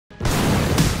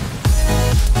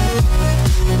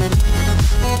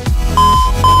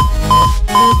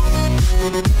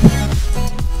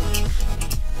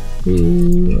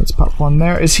Ooh, let's pop one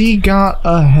there. Is he got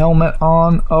a helmet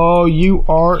on? Oh, you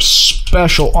are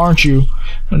special, aren't you?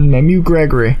 I'm gonna name you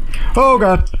Gregory. Oh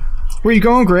god. Where you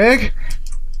going, Greg?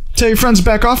 Tell your friends to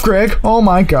back off, Greg. Oh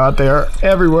my god, they are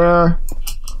everywhere.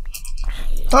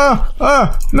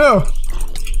 No.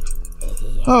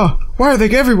 Oh, why are they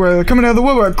everywhere? They're coming out of the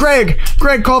woodwork. Greg!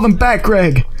 Greg, call them back,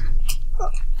 Greg.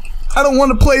 I don't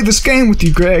want to play this game with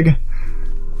you, Greg.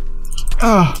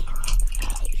 Oh,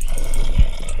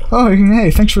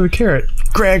 hey, thanks for the carrot.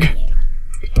 Greg.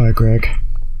 Goodbye, Greg.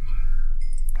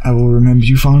 I will remember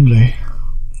you fondly.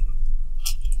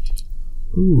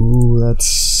 Ooh, that's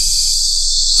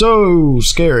so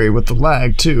scary with the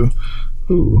lag, too.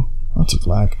 Ooh, lots of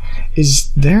lag.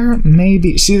 Is there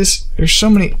maybe... See this? There's so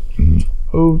many...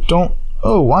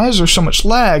 Oh, why is there so much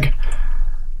lag?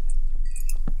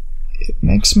 It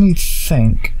makes me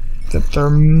think that there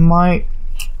might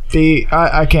be...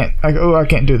 I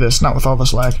can't do this. Not with all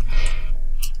this lag.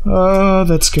 Oh,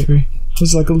 that's scary.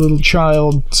 It's like a little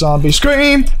child zombie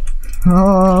scream.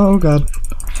 Oh, God.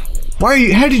 Why are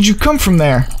you... How did you come from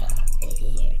there?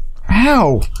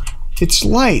 How? It's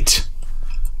light.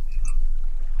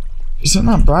 Is it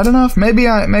not bright enough? Maybe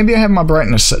I have my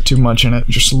brightness set too much and it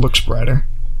just looks brighter.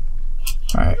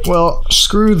 Alright, well,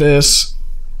 screw this.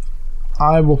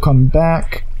 I will come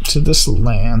back to this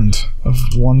land of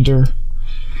wonder.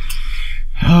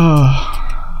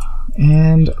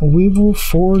 And we will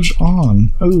forge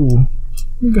on. Oh,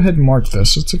 let me go ahead and mark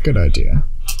this. It's a good idea.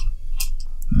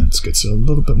 Let's get a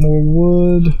little bit more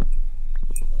wood.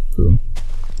 Ooh.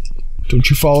 Don't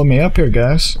you follow me up here,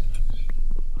 guys.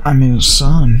 I'm in the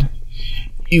sun.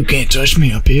 You can't touch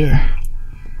me up here.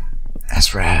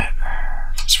 That's right.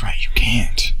 That's right, you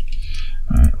can't.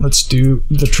 Alright, let's do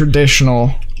the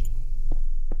traditional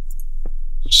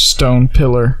stone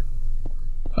pillar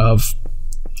of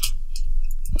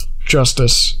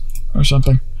justice or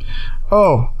something.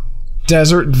 Oh,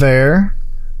 desert there.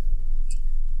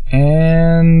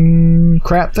 And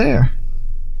crap there.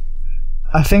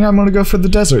 I think I'm gonna go for the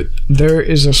desert. There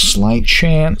is a slight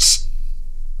chance...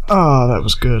 Oh, that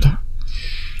was good.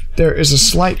 There is a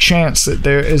slight chance that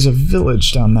there is a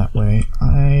village down that way.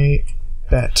 I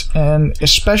bet. And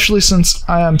especially since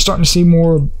I am starting to see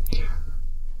more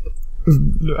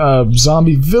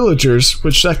zombie villagers,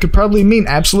 which that could probably mean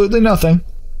absolutely nothing.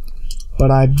 But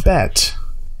I bet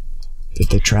that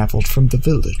they traveled from the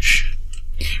village.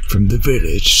 From the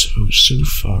village so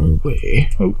far away.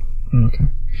 Oh, okay.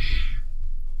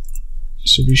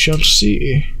 So we shall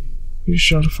see. We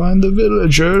shall find the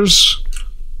villagers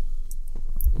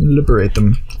and liberate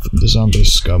them from the zombie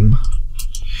scum.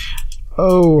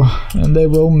 Oh, and they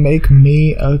will make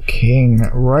me a king.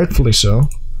 Rightfully so.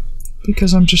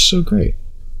 Because I'm just so great.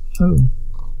 Oh,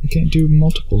 I can't do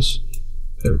multiples.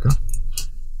 There we go.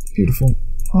 Beautiful.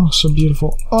 Oh, so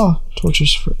beautiful. Oh,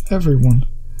 torches for everyone.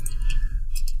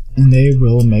 And they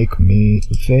will make me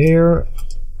their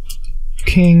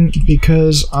king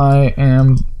because I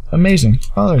am amazing.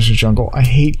 Oh, there's a jungle. I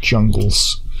hate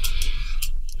jungles.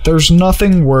 There's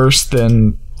nothing worse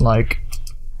than, like,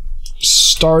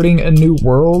 starting a new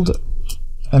world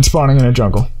and spawning in a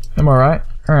jungle. Am I right?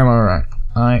 Or am I right?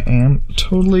 I am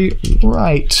totally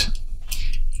right.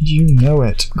 You know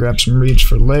it. Grab some reeds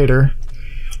for later.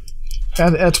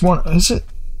 That's one... Is it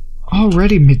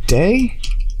already midday?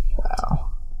 Wow.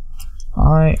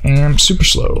 I am super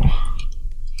slow.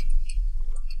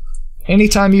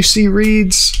 Anytime you see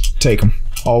reeds, take them.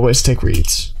 Always take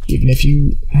reeds. Even if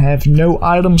you have no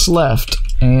items left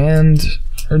and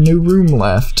or no room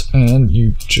left and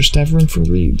you just have room for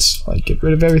reeds. Like, get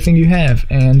rid of everything you have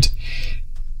and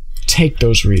take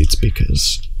those reeds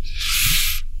because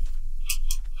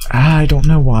I don't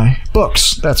know why.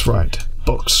 Books, that's right.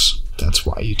 Books. That's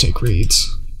why you take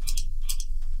reeds.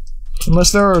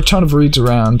 Unless there are a ton of reeds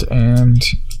around and,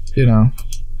 you know.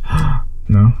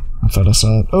 No, I thought I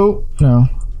saw it. Oh, no.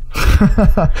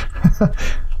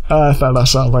 I thought I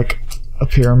saw, like, a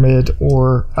pyramid,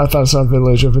 or I thought I saw a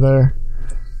village over there.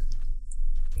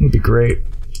 It would be great.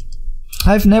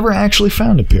 I've never actually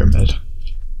found a pyramid.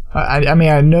 I mean,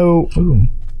 I know... Ooh.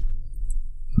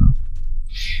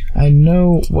 I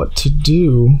know what to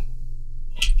do.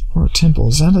 Or a temple.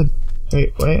 Is that a...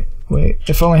 Wait.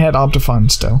 If only I had Optifine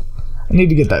still. I need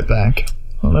to get that back.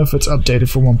 I don't know if it's updated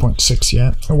for 1.6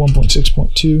 yet, or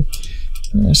 1.6.2.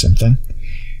 Same thing.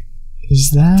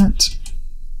 Is that...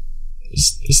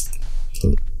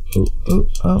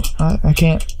 I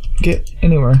can't get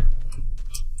anywhere.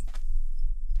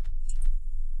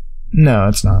 No,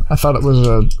 it's not. I thought it was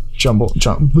a jumble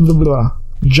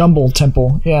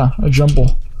temple. Yeah, a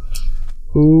jumble.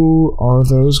 Ooh, are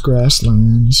those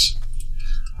grasslands?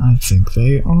 I think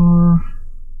they are.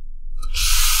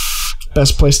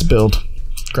 Best place to build.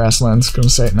 Grasslands, gonna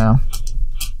say it now.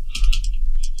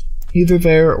 Either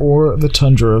there or the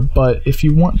tundra, but if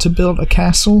you want to build a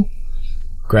castle,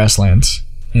 grasslands.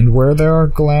 And where there are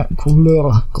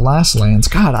glasslands,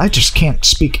 God, I just can't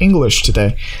speak English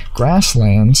today.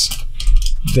 Grasslands,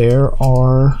 there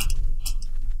are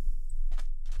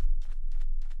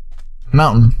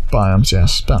mountain biomes,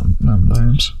 yes, mountain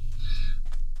biomes.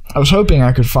 I was hoping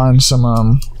I could find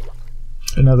some,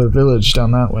 another village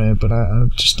down that way, but I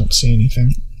just don't see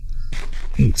anything.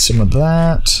 Eat some of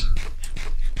that.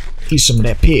 Eat some of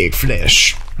that pig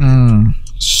flesh. Mmm,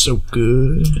 so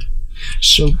good.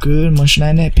 So good, munching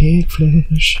on that pig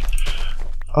flesh.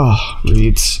 Oh,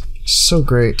 reeds. So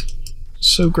great.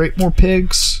 So great. More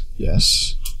pigs.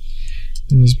 Yes.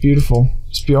 It is beautiful.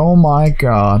 Oh my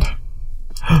god.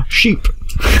 Sheep.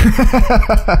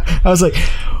 I was like,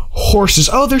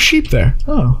 horses. Oh, there's sheep there.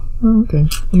 Oh, okay.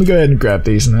 Let me go ahead and grab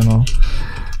these and then I'll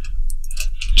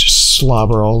just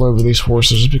slobber all over these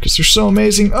horses because they're so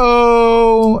amazing.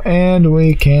 Oh, and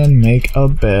we can make a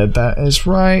bed. That is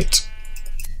right.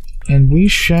 And we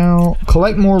shall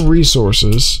collect more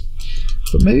resources,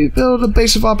 but maybe build a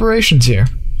base of operations here.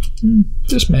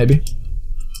 Just maybe.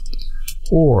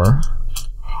 Or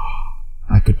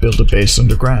I could build a base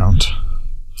underground,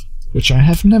 which I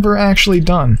have never actually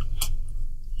done.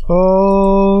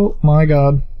 Oh my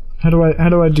god. How do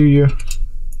I do you?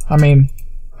 I mean,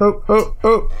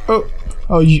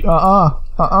 oh, you,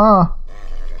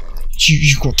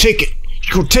 You gonna take it.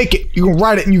 You gonna take it. You gonna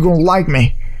ride it and you gonna like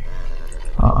me.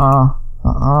 I'm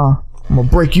gonna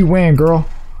break you in, girl.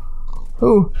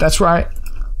 Oh, that's right.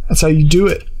 That's how you do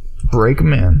it. Break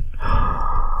them in.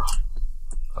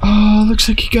 Oh, looks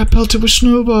like you got pelted with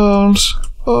snowballs.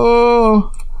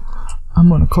 Oh, I'm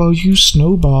gonna call you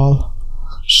Snowball.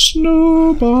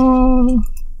 Snowball.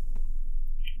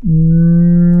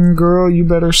 Girl, you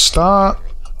better stop.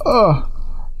 Oh,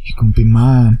 you're gonna be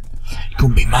mine. You're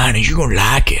gonna be mine and you're gonna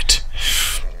like it.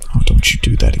 Oh, don't you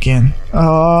do that again.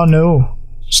 Oh, no.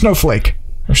 Snowflake.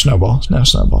 Or Snowball. No,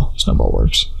 Snowball. Snowball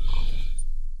works.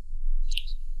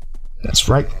 That's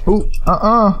right. Ooh,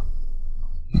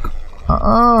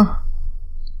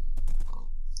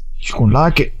 You're gonna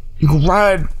like it. You can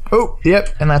ride. Oh, yep,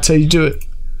 and that's how you do it.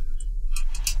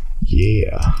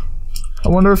 Yeah. I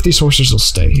wonder if these horses will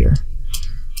stay here.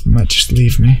 They might just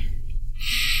leave me.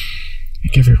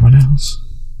 Like everyone else.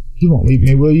 You won't leave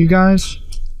me, will you guys?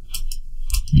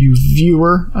 You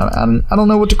viewer. I don't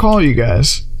know what to call you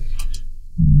guys.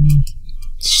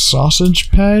 Sausage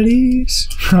patties?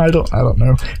 I don't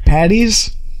know.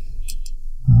 Patties?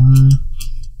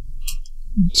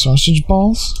 Sausage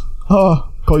balls?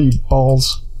 Oh, call you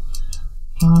balls.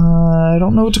 I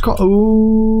don't know what to call.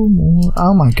 Oh, more.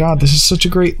 Oh my god, this is such a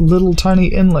great little tiny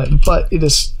inlet, but it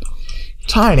is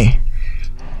tiny,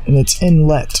 and it's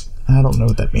inlet. I don't know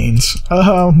what that means.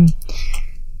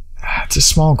 It's a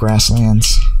small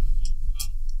grasslands.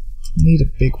 I need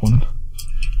a big one.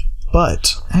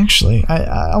 But actually,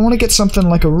 I want to get something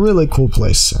like a really cool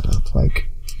place set up,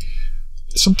 like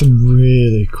something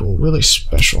really cool, really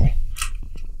special.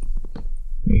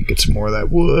 Let me get some more of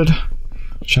that wood.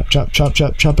 Chop, chop, chop,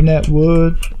 chop, chopping that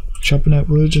wood. Chopping that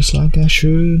wood just like I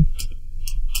should.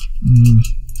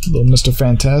 Little Mr.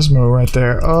 Phantasmo right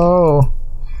there. Oh.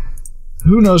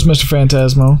 Who knows Mr.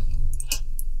 Phantasmo?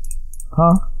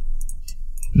 Huh?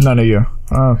 None of you.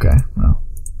 Okay, well.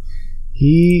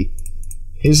 He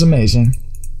is amazing.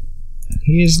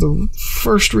 He is the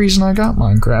first reason I got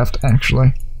Minecraft,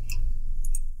 actually.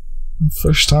 The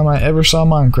first time I ever saw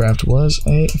Minecraft was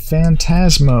a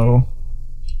Phantasmo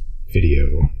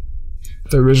video.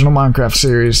 The original Minecraft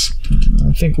series.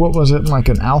 I think, what was it, like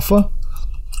an alpha?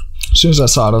 As soon as I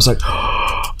saw it, I was like,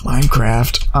 oh,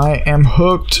 Minecraft, I am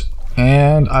hooked,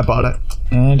 and I bought it.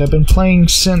 And I've been playing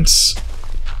since,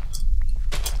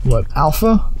 what,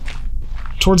 alpha?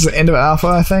 Towards the end of alpha,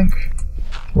 I think,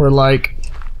 where like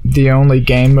the only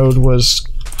game mode was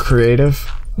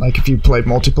creative, like if you played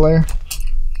multiplayer.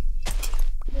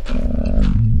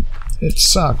 It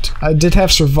sucked. I did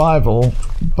have survival,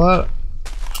 but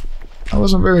I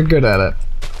wasn't very good at it.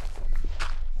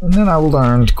 And then I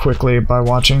learned quickly by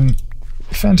watching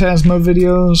Phantasmo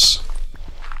videos,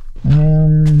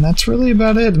 and that's really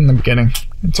about it in the beginning.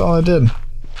 That's all I did.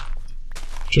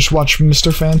 Just watch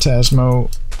Mr.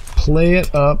 Phantasmo play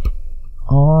it up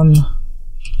on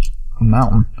a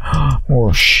mountain.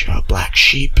 Or a black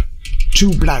sheep.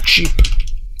 2 black sheep.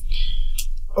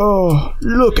 Oh,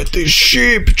 look at this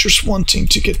sheep just wanting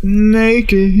to get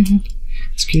naked.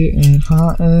 It's getting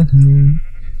hot in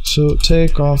here. So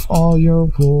take off all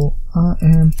your wool. I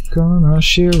am gonna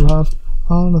shear off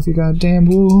all of your goddamn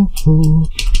wool. Oh,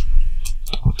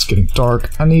 it's getting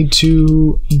dark. I need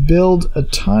to build a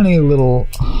tiny little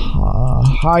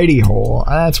hidey hole.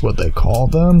 That's what they call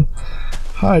them.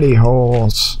 Hidey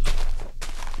holes.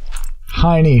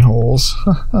 Hiney holes.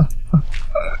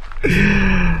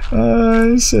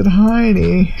 I said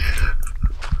hiney.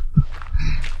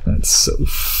 That's so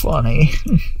funny.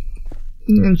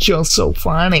 It's just so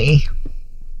funny.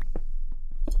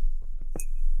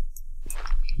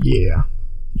 Yeah.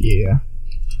 Yeah.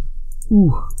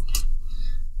 Ooh.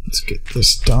 Let's get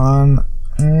this done.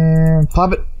 And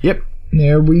pop it. Yep.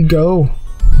 There we go.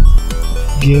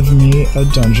 Give me a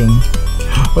dungeon.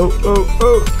 Oh, oh,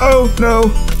 oh, oh, no.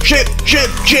 Shit, shit,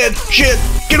 shit, shit.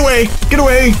 Get away, get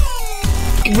away.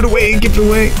 Give it away, give it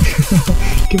away.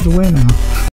 Give it away now.